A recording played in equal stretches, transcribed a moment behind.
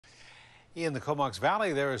In the Comox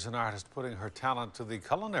Valley, there is an artist putting her talent to the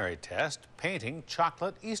culinary test, painting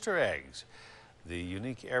chocolate Easter eggs. The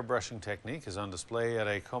unique airbrushing technique is on display at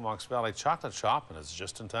a Comox Valley chocolate shop, and it's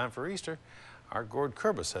just in time for Easter. Our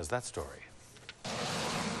Courtenay has that story.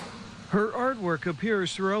 Her artwork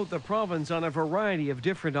appears throughout the province on a variety of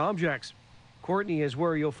different objects. Courtenay is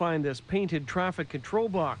where you'll find this painted traffic control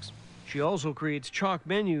box. She also creates chalk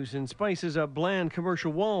menus and spices up bland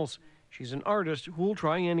commercial walls. She's an artist who will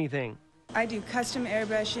try anything. I do custom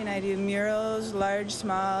airbrushing, I do murals, large,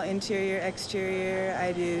 small, interior, exterior,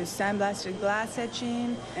 I do sandblasted glass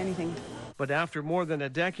etching, anything. But after more than a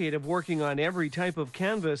decade of working on every type of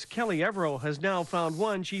canvas, Kelly Everill has now found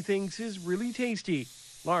one she thinks is really tasty: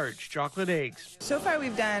 large chocolate eggs. So far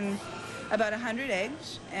we've done about 100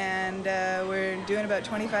 eggs, and we're doing about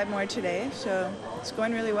 25 more today, so it's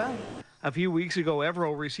going really well. A few weeks ago,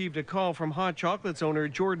 Everill received a call from Hot Chocolate's owner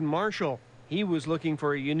Jordan Marshall. He was looking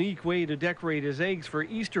for a unique way to decorate his eggs for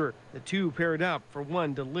Easter. The two paired up for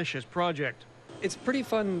one delicious project. It's a pretty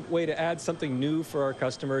fun way to add something new for our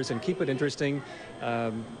customers and keep it interesting.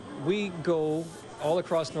 We go all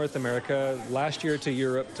across North America, last year to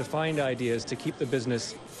Europe, to find ideas to keep the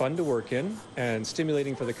business fun to work in and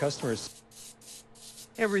stimulating for the customers.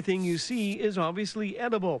 Everything you see is obviously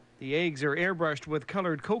edible. The eggs are airbrushed with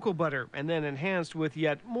colored cocoa butter and then enhanced with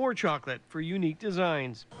yet more chocolate for unique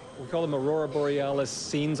designs. We call them Aurora Borealis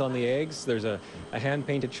scenes on the eggs. There's a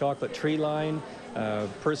hand-painted chocolate tree line,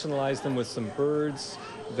 personalize them with some birds.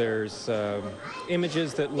 There's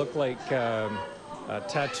images that look like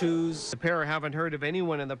tattoos. The pair haven't heard of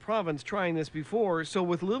anyone in the province trying this before, so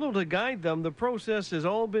with little to guide them, the process has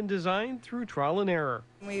all been designed through trial and error.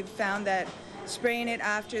 We've found that spraying it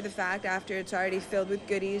after the fact, after it's already filled with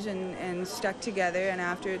goodies and stuck together, and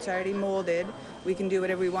after it's already molded, we can do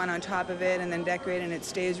whatever we want on top of it and then decorate, and it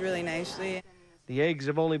stays really nicely. The eggs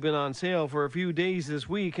have only been on sale for a few days this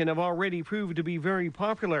week and have already proved to be very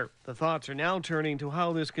popular. The thoughts are now turning to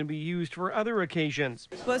how this can be used for other occasions.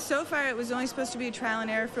 Well, so far it was only supposed to be a trial and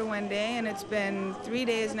error for one day, and it's been 3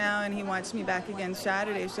 days now, and he wants me back again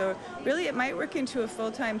Saturday. So really it might work into a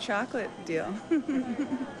full-time chocolate deal.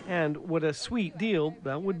 And what a sweet deal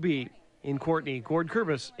that would be. In Courtenay,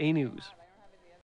 Courtenay, A News.